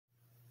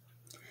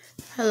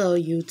Hello,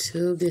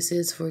 YouTube. This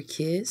is for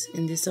kids,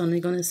 and this only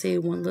gonna say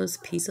one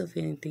little piece of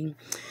anything.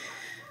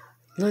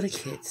 Little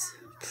kids,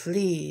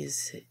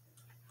 please.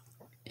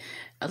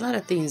 A lot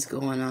of things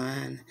going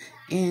on,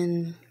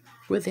 and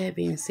with that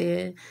being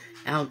said,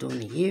 out during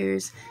the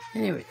years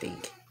and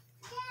everything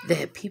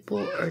that people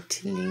are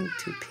tending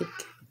to pick.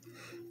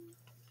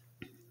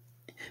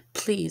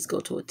 Please go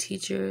to a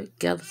teacher,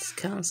 guidance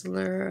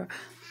counselor.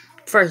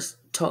 First,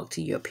 talk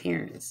to your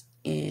parents,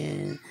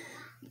 and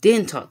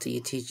then talk to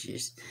your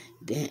teachers.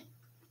 Then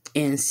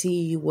and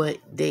see what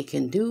they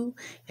can do.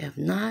 If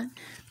not,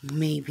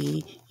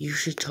 maybe you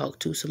should talk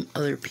to some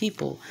other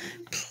people.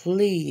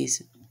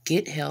 Please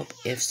get help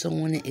if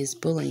someone is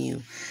bullying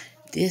you.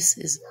 This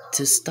is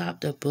to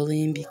stop the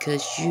bullying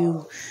because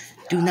you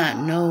do not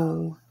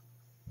know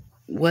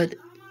what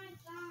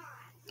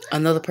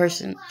another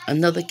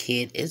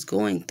kid is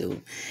going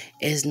through.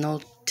 There's no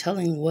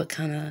telling what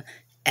kind of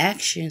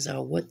actions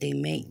or what they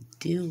may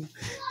do.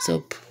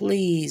 So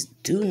please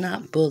do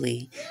not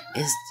bully.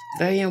 It's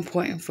very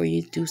important for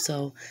you to do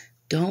so.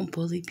 Don't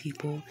bully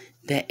people.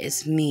 That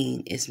is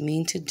mean. It's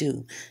mean to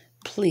do.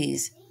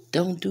 Please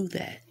don't do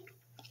that.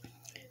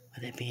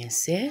 With that being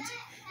said,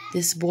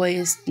 this boy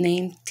is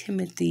named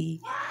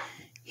Timothy.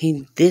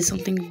 He did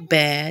something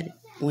bad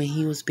when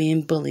he was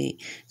being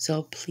bullied.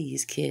 So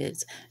please,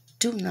 kids,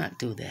 do not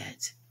do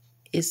that.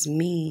 It's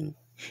mean.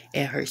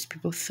 It hurts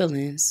people's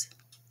feelings.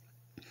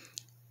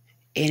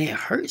 And it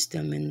hurts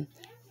them. And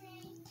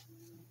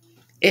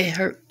it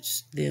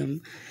hurts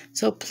them.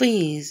 So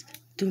please,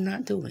 do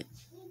not do it.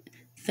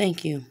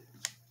 Thank you.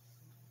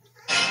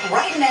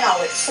 Right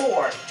now at 4,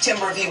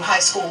 Timberview High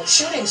School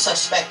shooting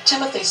suspect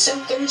Timothy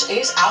Simpkins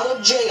is out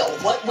of jail.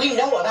 What we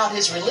know about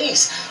his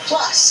release.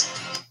 Plus,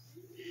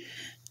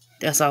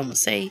 that's all I'm going to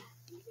say.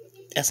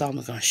 That's all I'm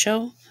going to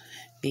show.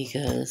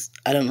 Because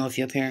I don't know if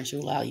your parents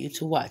will allow you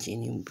to watch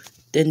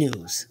the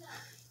news.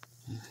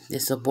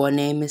 This a boy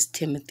named is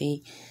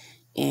Timothy.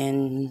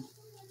 And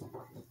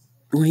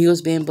when he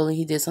was being bullied,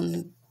 he did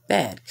something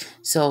bad.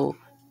 So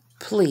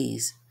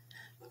please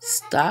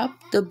stop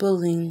the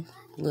bullying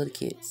little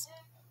kids.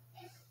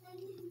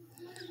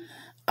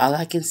 All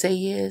I can say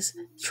is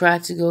try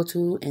to go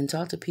to and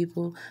talk to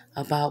people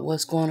about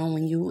what's going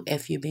on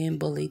if you're being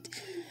bullied.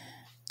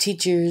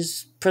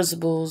 Teachers,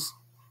 principals,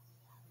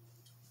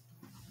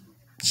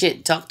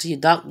 talk to your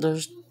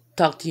doctors,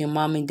 talk to your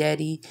mom and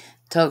daddy,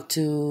 talk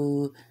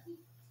to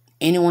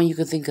anyone you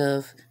can think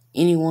of,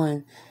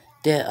 anyone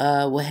that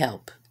will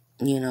help,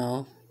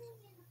 that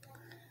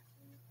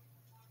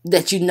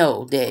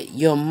that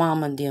your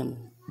mom and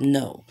them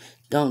know.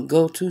 Don't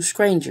go to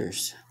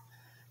strangers.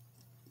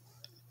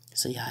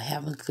 So y'all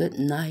have a good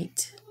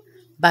night.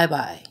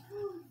 Bye-bye.